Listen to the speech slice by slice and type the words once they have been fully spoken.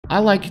I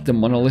like the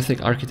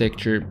monolithic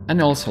architecture and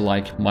I also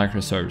like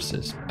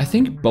microservices. I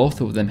think both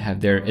of them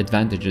have their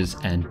advantages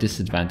and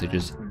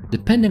disadvantages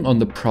depending on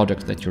the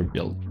product that you're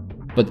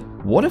building. But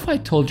what if I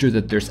told you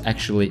that there's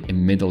actually a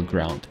middle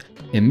ground?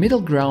 A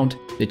middle ground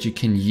that you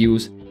can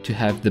use to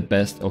have the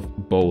best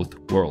of both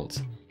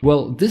worlds.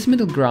 Well, this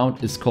middle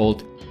ground is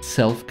called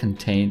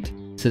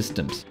self-contained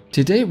systems.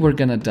 Today we're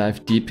gonna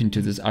dive deep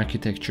into this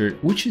architecture,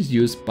 which is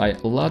used by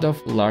a lot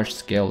of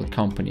large-scale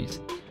companies.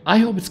 I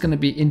hope it's gonna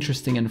be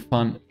interesting and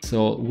fun,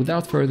 so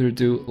without further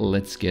ado,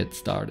 let's get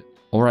started.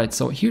 Alright,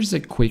 so here's a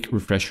quick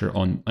refresher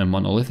on a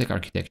monolithic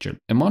architecture.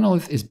 A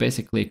monolith is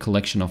basically a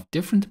collection of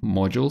different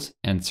modules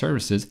and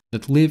services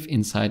that live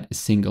inside a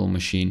single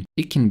machine.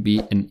 It can be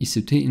an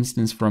EC2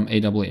 instance from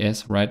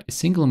AWS, right? A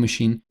single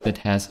machine that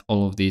has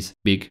all of these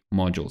big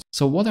modules.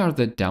 So what are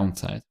the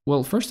downsides?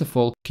 Well, first of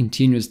all,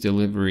 continuous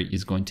delivery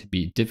is going to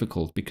be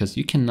difficult because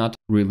you cannot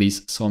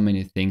release so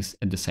many things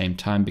at the same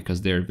time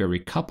because they're very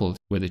coupled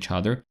with each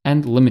other,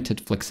 and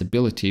limited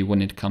flexibility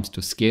when it comes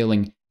to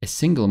scaling a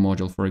single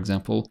module, for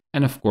example.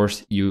 And of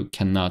course, you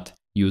cannot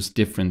use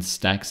different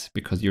stacks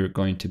because you're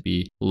going to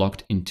be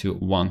locked into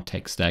one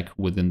tech stack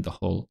within the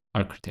whole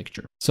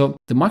architecture. So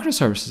the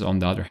microservices, on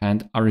the other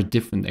hand, are a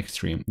different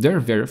extreme. They're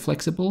very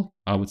flexible,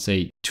 I would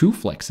say too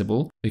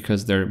flexible,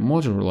 because they're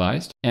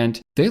modularized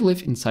and they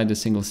live inside a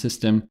single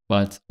system,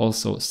 but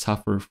also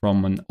suffer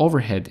from an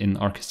overhead in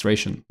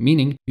orchestration,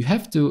 meaning you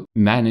have to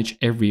manage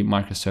every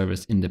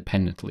microservice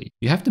independently.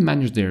 You have to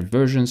manage their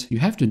versions, you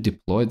have to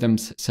deploy them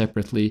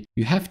separately,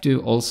 you have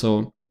to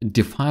also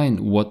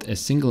define what a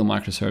single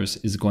microservice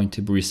is going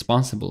to be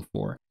responsible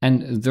for.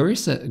 And there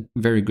is a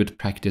very good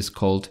practice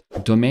called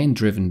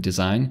domain-driven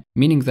design,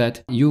 meaning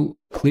that you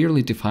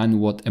clearly define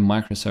what a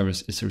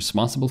microservice is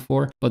responsible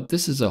for, but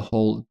this is a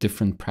whole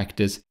different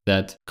practice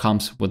that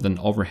comes with an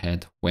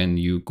overhead when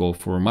you go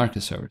for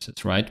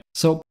microservices, right?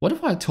 So what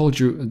if I told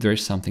you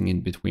there's something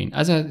in between?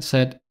 As I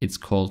said, it's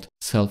called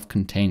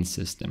self-contained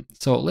system.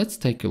 So let's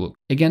take a look.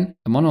 Again,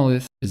 a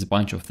monolith is a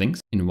bunch of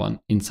things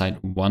inside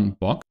one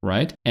box,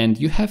 right? And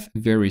you have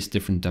various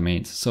different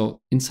domains. So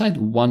inside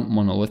one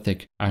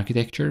monolithic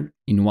architecture,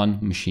 in one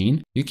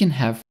machine, you can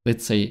have,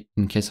 let's say,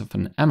 in case of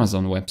an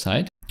Amazon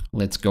website,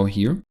 let's go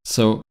here.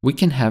 So we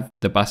can have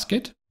the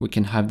basket, we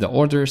can have the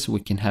orders, we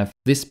can have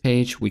this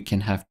page, we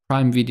can have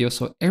Prime Video.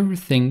 So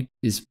everything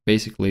is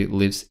basically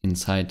lives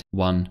inside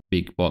one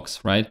big box,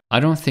 right? I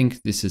don't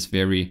think this is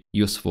very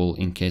useful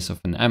in case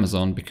of an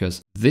Amazon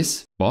because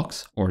this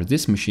box or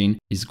this machine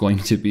is going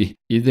to be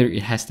either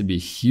it has to be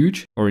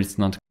huge or it's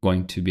not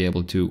going to be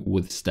able to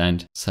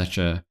withstand such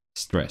a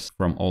stress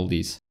from all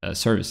these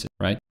services,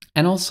 right?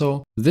 And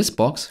also this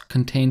box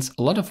contains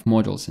a lot of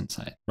modules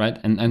inside, right?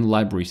 And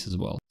libraries as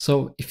well.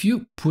 So if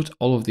you put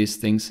all of these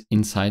things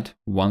inside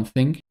one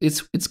thing,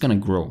 it's gonna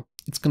grow.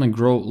 It's gonna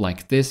grow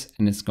like this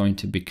and it's going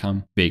to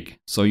become big.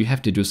 So you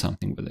have to do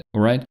something with it,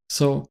 all right?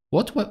 So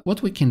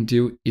what we can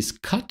do is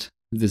cut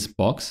this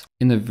box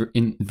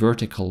in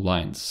vertical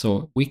lines.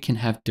 So we can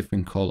have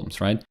different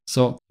columns, right?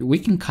 So we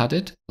can cut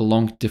it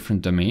along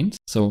different domains.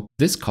 So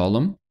this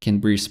column can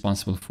be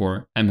responsible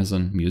for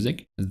Amazon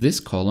Music. This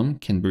column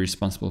can be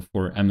responsible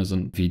for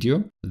Amazon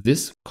Video.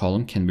 This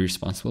column can be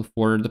responsible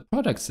for the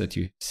products that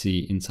you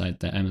see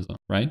inside the Amazon,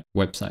 right?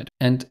 Website.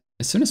 And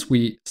as soon as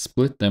we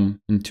split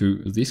them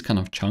into these kind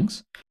of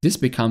chunks, this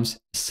becomes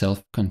a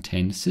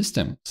self-contained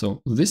system.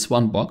 So this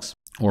one box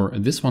or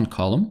this one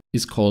column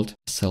is called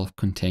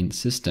self-contained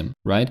system,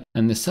 right?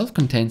 And the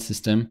self-contained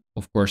system,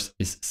 of course,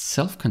 is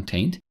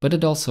self-contained, but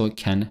it also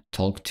can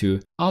talk to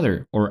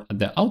other or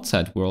the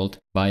outside world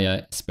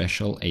via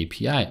special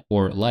API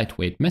or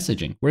lightweight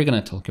messaging. We're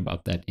going to talk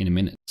about that in a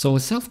minute. So a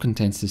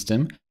self-contained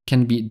system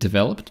can be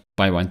developed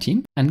by one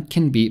team and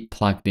can be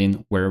plugged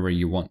in wherever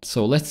you want.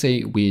 So let's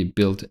say we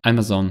build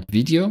Amazon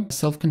Video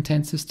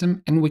self-contained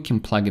system and we can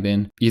plug it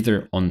in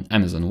either on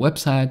Amazon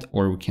website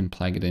or we can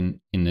plug it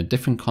in a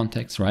different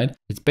context, right?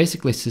 It's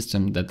basically a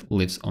system that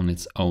lives on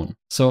its own.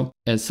 So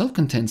a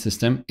self-contained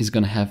system is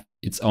going to have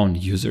its own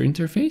user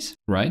interface,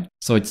 right?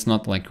 So it's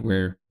not like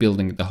we're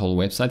building the whole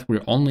website.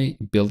 We're only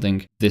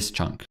building this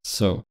chunk.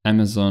 So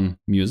Amazon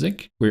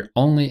Music, we're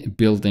only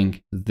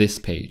building this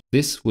page.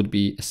 This would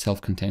be a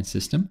self-contained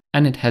system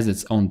and it has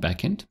its own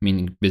backend,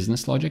 meaning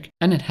business logic,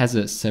 and it has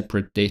a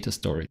separate data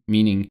storage,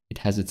 meaning it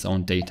has its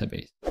own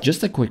database.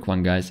 Just a quick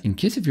one, guys, in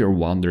case if you're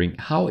wondering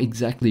how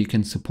exactly you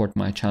can support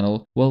my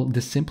channel, well,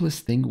 the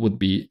simplest thing would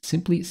be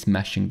simply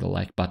smashing the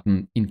like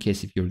button in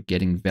case if you're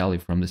getting value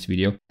from this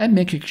video and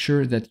making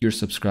sure that you're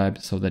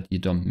subscribed so that you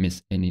don't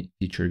miss any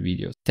future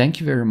videos. Thank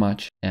you very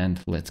much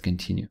and let's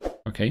continue.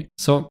 Okay,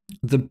 so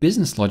the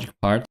business logic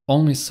part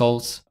only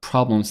solves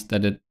problems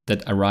that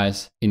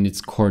arise in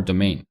its core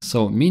domain.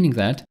 So meaning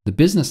that the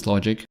business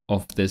logic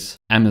of this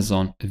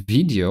Amazon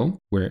Video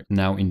where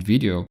now in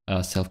video,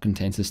 a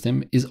self-contained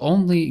system is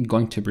only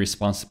going to be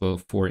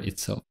responsible for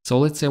itself. So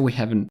let's say we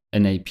have an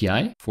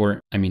API for,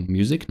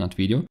 music, not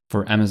video,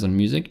 for Amazon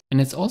Music, and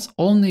it's also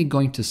only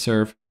going to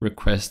serve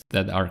requests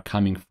that are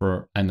coming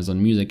for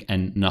Amazon Music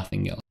and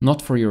nothing else.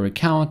 Not for your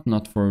account,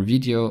 not for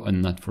video,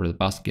 and not for the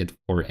basket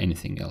or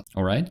anything else.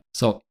 All right.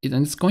 So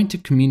it's going to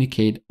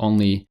communicate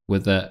only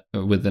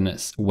within a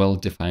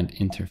well-defined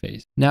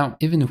interface. Now,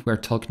 even if we're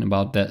talking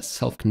about the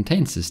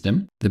self-contained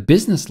system, the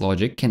business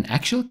logic can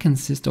actually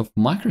consist of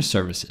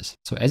microservices.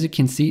 So as you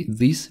can see,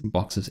 these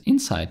boxes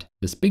inside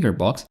this bigger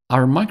box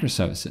are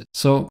microservices.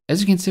 So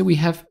as you can see, we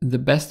have the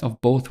best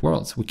of both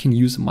worlds. We can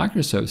use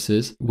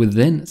microservices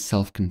within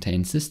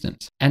self-contained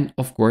systems. And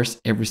of course,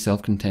 every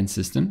self-contained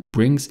system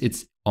brings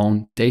its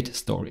own data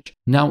storage.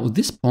 Now,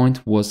 this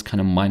point was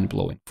kind of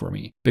mind-blowing for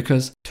me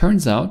because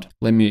turns out,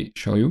 let me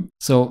show you.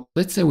 So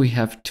let's say we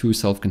have two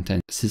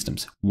self-contained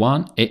systems,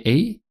 one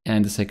A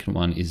and the second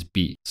one is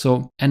B.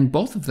 So, and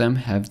both of them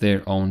have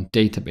their own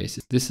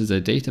databases. This is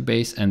a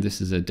database and this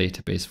is a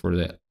database for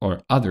the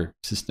other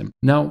system.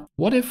 Now,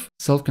 what if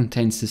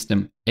self-contained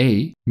system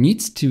A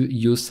needs to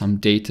use some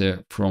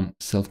data from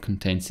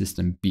self-contained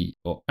system B?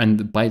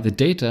 And by the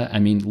data, I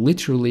mean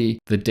literally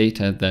the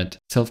data that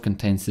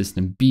self-contained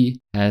system B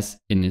has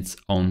in its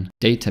own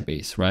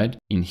database, right?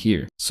 In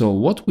here. So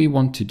what we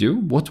want to do,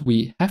 what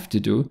we have to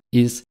do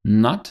is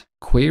not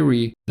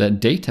query the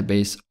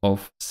database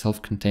of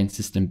self-contained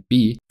system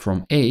B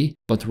from A,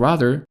 but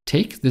rather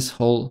take this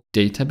whole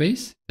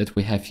database that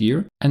we have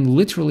here and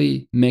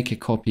literally make a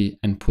copy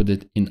and put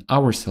it in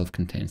our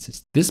self-contained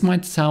system. This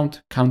might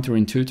sound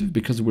counterintuitive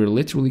because we're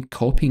literally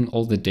copying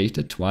all the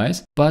data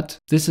twice, but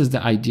this is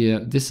the idea.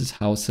 This is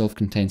how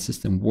self-contained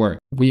system work.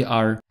 We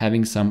are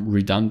having some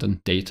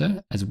redundant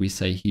data, as we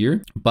say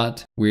here,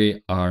 but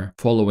we are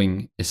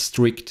following a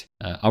strict,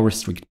 our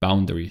strict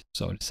boundaries,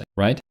 so to say,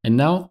 right? And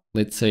now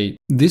let's say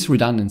these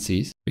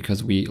redundancies,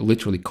 because we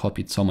literally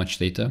copied so much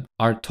data,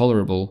 are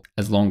tolerable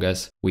as long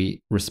as we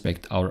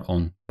respect our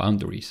own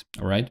boundaries,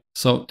 all right?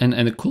 So, and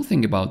the cool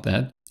thing about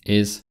that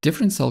is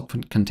different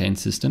self-contained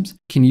systems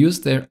can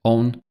use their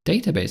own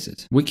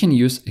databases. We can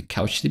use a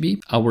CouchDB.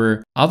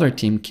 Our other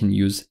team can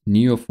use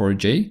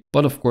Neo4j.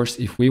 But of course,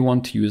 if we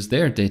want to use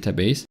their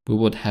database, we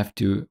would have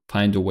to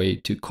find a way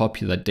to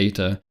copy that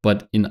data,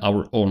 but in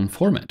our own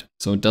format.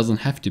 So it doesn't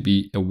have to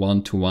be a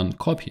one-to-one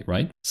copy,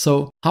 right?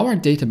 So how are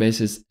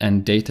databases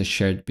and data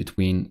shared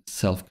between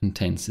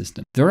self-contained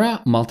systems? There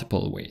are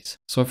multiple ways.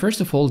 So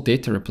first of all,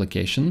 data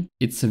replication.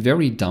 It's a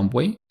very dumb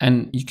way,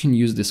 and you can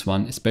use this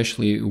one,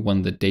 especially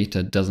when the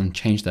data doesn't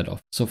change that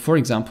often. So for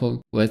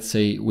example, let's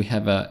say we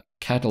have a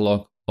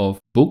catalog of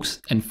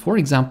books, and for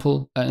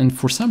example, and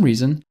for some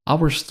reason,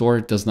 our store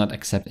does not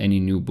accept any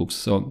new books.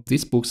 So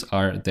these books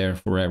are there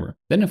forever.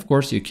 Then of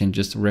course, you can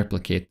just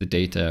replicate the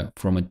data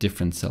from a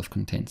different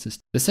self-contained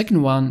system. The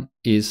second one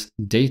is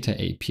data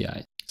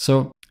API.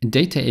 So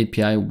data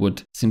API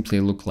would simply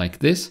look like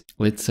this.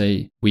 Let's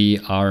say we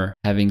are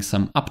having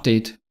some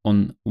update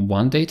on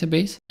one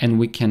database, and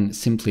we can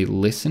simply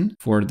listen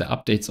for the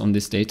updates on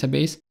this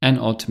database and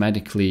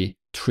automatically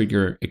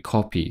trigger a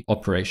copy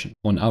operation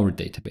on our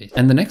database.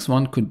 And the next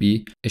one could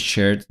be a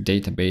shared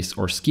database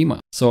or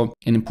schema. So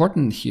an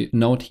important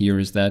note here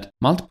is that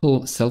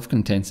multiple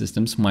self-contained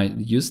systems might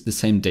use the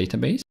same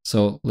database.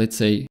 So let's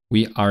say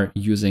we are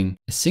using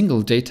a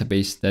single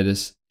database that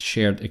is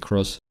shared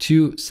across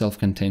two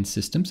self-contained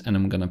systems, and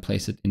I'm going to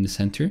place it in the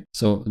center.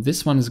 So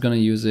this one is going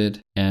to use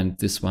it, and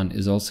this one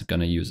is also going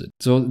to use it.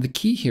 So the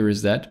key here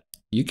is that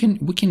we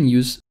can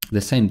use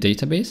the same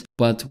database,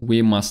 but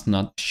we must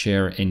not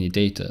share any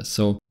data.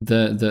 So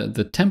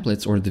the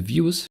templates or the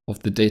views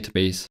of the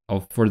database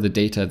for the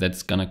data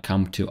that's going to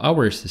come to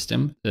our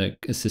system,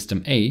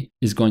 system A,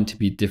 is going to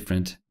be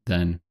different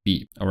than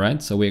B. All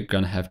right. So we're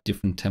going to have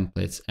different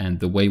templates and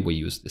the way we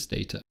use this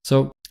data.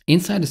 So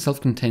inside a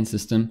self-contained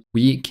system,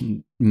 we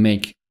can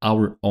make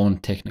our own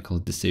technical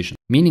decision,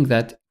 meaning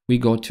that we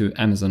go to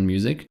Amazon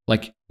Music,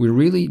 like we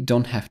really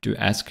don't have to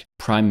ask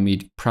Prime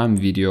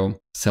Video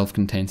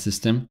self-contained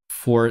system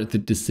for the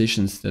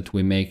decisions that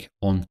we make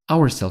on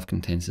our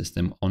self-contained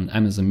system on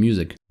Amazon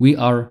Music. We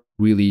are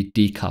really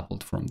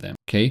decoupled from them,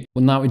 okay?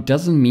 Well, now it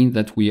doesn't mean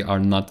that we are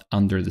not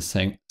under the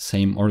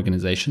same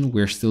organization.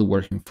 We're still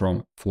working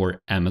for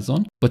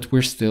Amazon, but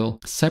we're still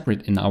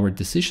separate in our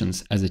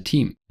decisions as a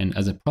team and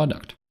as a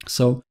product.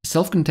 So a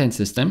self-contained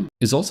system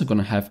is also going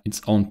to have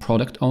its own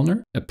product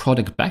owner, a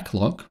product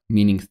backlog,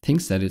 meaning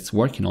things that it's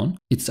working on,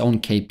 its own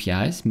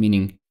KPIs,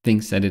 meaning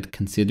things that it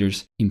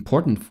considers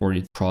important for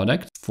its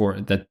product,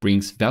 that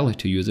brings value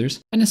to users,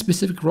 and a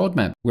specific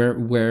roadmap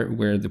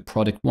where the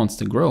product wants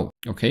to grow.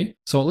 Okay,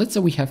 so let's say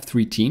we have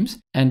 3 teams,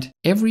 and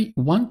every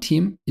one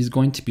team is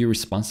going to be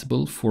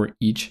responsible for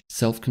each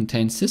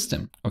self-contained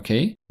system.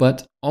 Okay,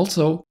 but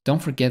also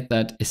don't forget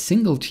that a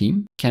single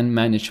team can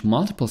manage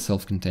multiple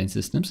self-contained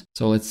systems.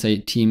 So let's say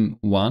team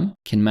 1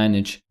 can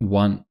manage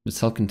one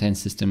self-contained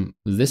system,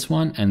 this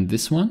one and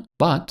this one,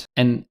 but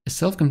a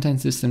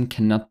self-contained system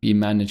cannot be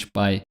managed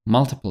by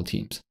multiple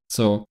teams.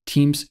 So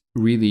teams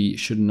really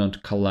should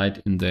not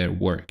collide in their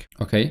work,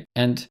 okay?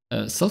 And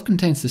a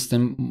self-contained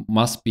system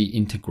must be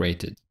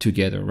integrated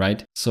together,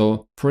 right?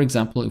 So for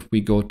example, if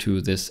we go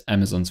to this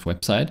Amazon's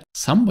website,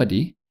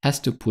 somebody has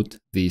to put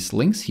these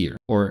links here.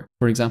 Or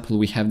for example,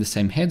 we have the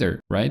same header,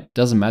 right?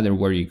 Doesn't matter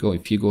where you go.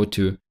 If you go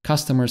to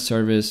customer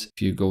service,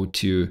 if you go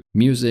to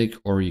music,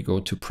 or you go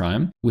to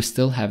Prime, we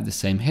still have the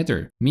same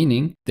header,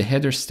 meaning the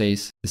header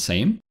stays the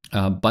same.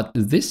 But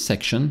this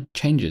section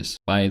changes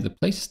by the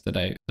place that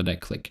I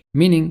click,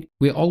 meaning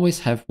we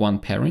always have one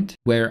parent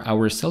where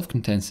our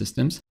self-contained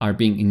systems are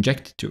being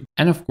injected to.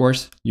 And of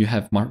course, you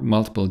have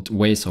multiple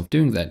ways of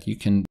doing that. You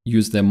can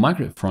use the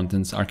micro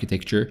frontends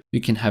architecture,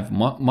 you can have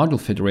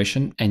module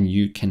federation, and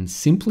you can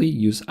simply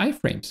use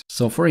iframes.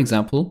 So for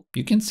example,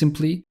 you can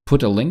simply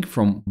put a link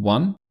from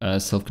one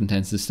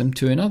self-contained system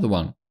to another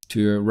one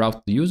to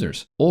route the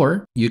users.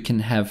 Or you can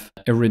have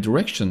a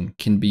redirection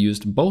can be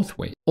used both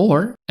ways.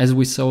 Or as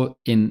we saw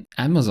in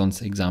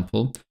Amazon's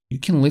example, you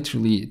can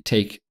literally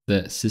take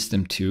the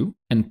system 2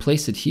 and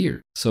place it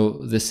here.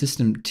 So the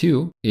system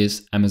 2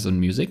 is Amazon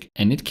Music,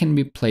 and it can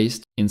be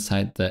placed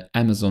inside the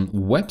Amazon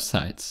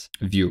websites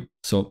view.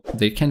 So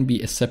there can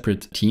be a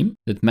separate team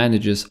that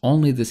manages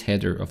only this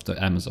header of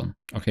the Amazon,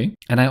 okay?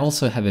 And I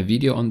also have a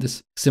video on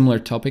this similar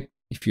topic.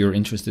 If you're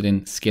interested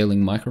in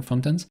scaling micro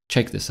frontends,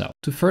 check this out.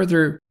 To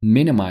further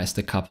minimize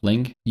the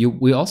coupling,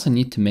 we also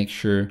need to make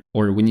sure,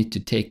 or we need to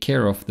take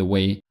care of the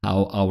way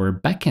how our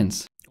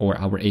backends or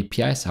our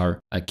APIs are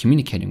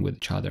communicating with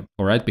each other,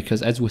 all right?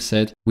 Because as we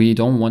said, we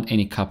don't want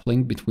any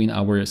coupling between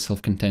our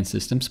self-contained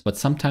systems, but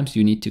sometimes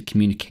you need to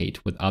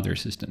communicate with other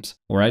systems,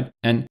 all right?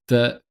 And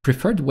the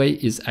preferred way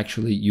is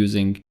actually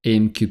using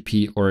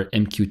AMQP or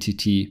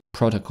MQTT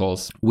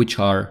protocols, which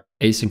are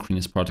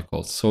asynchronous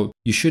protocols. So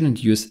you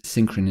shouldn't use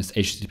synchronous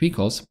HTTP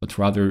calls, but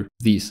rather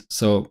these.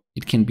 So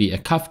it can be a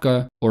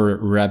Kafka or a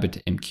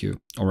RabbitMQ,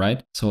 all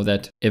right? So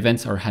that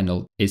events are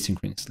handled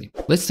asynchronously.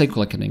 Let's take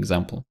like an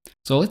example.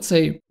 So let's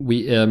say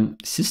we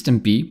system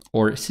B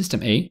or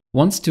system A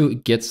wants to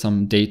get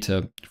some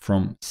data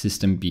from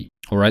system B.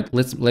 All right,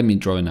 let me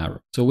draw an arrow.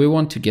 So we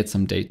want to get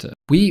some data.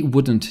 We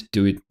wouldn't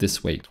do it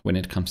this way when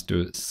it comes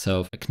to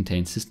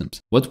self-contained systems.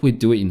 What we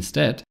do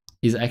instead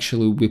is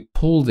actually we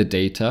pull the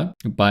data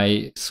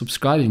by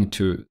subscribing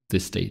to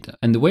this data.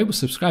 And the way we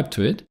subscribe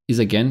to it is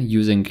again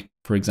using,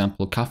 for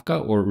example,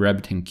 Kafka or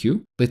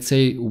RabbitMQ. Let's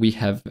say we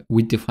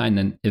define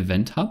an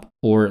event hub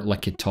or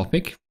like a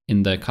topic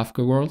in the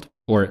Kafka world,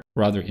 or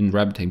rather in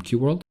RabbitMQ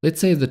world.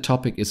 Let's say the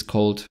topic is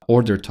called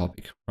order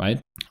topic,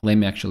 right? Let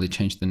me actually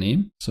change the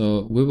name.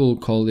 So we will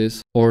call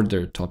this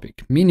order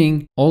topic,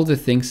 meaning all the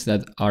things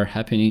that are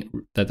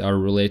happening that are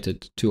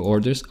related to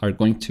orders are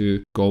going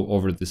to go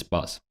over this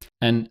bus.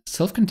 And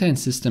self-contained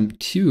system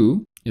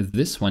 2 is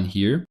this one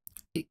here.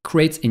 It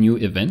creates a new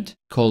event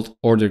called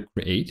order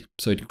create.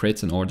 So it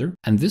creates an order,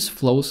 and this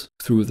flows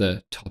through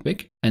the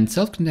topic. And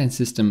self-contained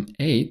system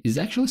 8 is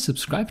actually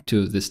subscribed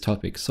to this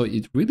topic. So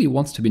it really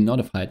wants to be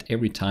notified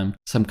every time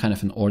some kind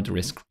of an order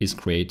is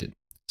created.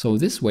 So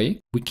this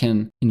way we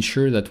can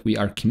ensure that we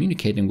are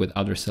communicating with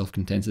other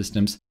self-contained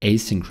systems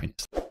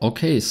asynchronously.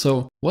 Okay,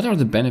 so what are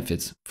the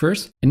benefits?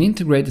 First, an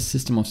integrated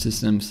system of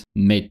systems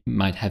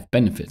might have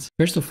benefits.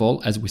 First of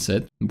all, as we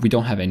said, we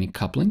don't have any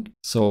coupling.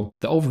 So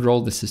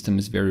the system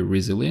is very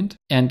resilient,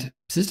 and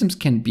systems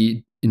can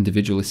be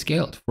individually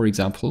scaled. For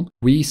example,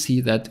 we see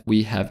that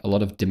we have a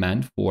lot of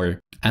demand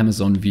for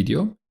Amazon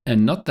Video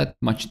and not that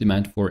much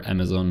demand for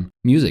Amazon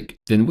Music.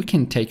 Then we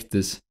can take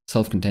this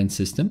self-contained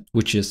system,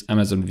 which is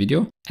Amazon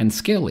Video, and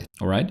scale it,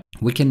 all right?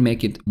 We can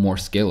make it more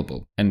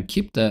scalable and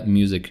keep the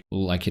music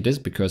like it is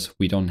because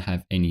we don't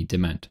have any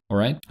demand, all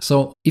right?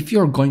 So if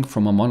you're going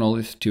from a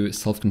monolith to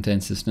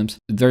self-contained systems,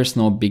 there's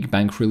no big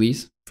bang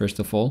release. First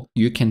of all,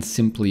 you can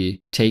simply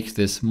take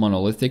this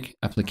monolithic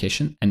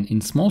application and in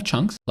small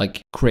chunks,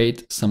 like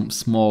create some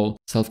small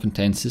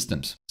self-contained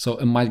systems. So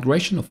a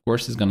migration, of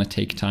course, is going to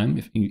take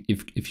time.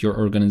 If your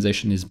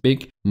organization is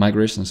big,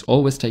 migrations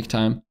always take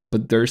time.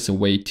 But there's a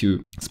way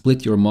to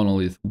split your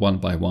monolith one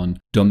by one,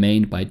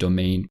 domain by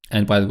domain.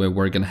 And by the way,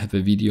 we're going to have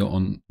a video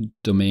on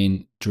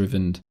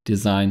domain-driven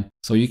design.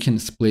 So you can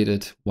split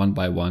it one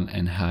by one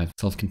and have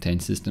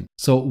self-contained system.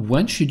 So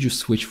when should you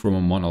switch from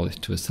a monolith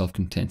to a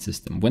self-contained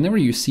system? Whenever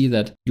you see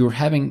that you're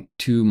having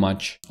too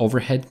much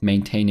overhead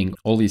maintaining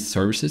all these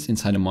services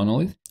inside a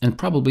monolith, and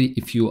probably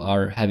if you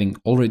are having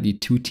already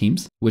 2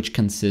 teams, which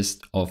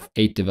consist of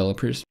 8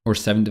 developers or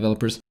 7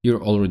 developers,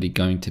 you're already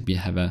going to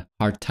have a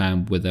hard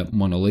time with a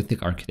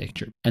monolithic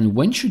architecture. And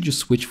when should you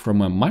switch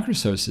from a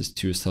microservices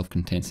to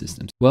self-contained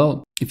systems?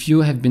 Well, if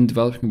you have been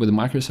developing with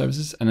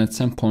microservices and at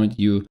some point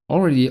you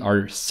already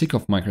are sick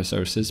of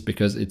microservices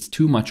because it's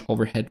too much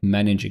overhead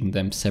managing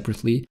them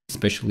separately,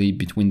 especially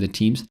between the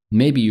teams,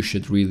 maybe you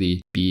should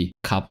really be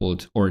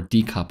coupled or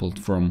decoupled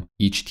from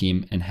each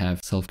team and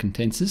have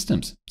self-contained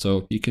systems.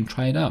 So you can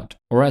try it out.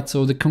 All right,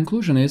 so the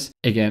conclusion is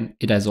again,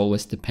 it as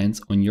always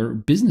depends on your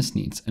business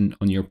needs and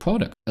on your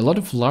product. A lot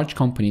of large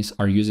companies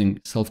are using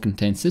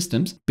self-contained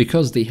systems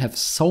because they have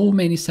so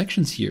many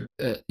sections here.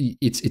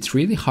 It's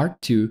really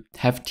hard to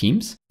have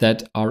teams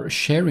that are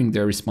sharing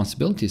their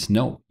responsibilities.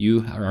 No,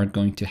 you are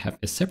going to have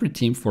a separate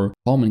team for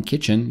home and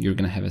kitchen. You're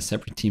going to have a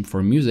separate team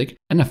for music.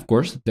 And of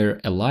course, they're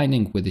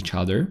aligning with each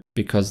other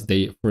because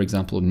they, for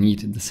example,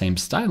 need the same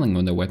styling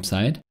on the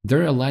website.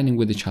 They're aligning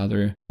with each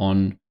other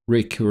on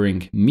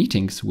recurring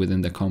meetings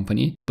within the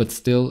company, but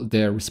still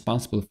they're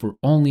responsible for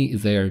only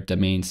their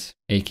domains,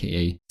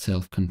 aka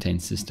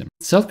self-contained system.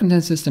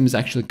 Self-contained system is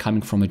actually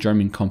coming from a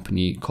German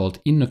company called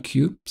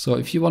InnoQ. So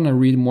if you want to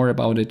read more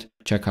about it,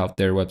 check out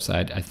their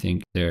website. I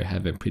think they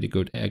have a pretty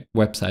good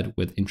website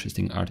with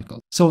interesting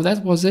articles. So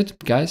that was it,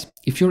 guys.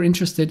 If you're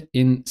interested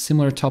in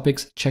similar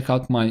topics, check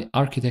out my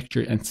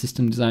architecture and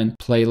system design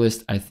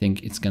playlist. I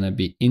think it's going to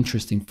be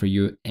interesting for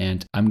you,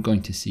 and I'm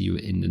going to see you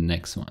in the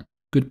next one.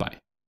 Goodbye.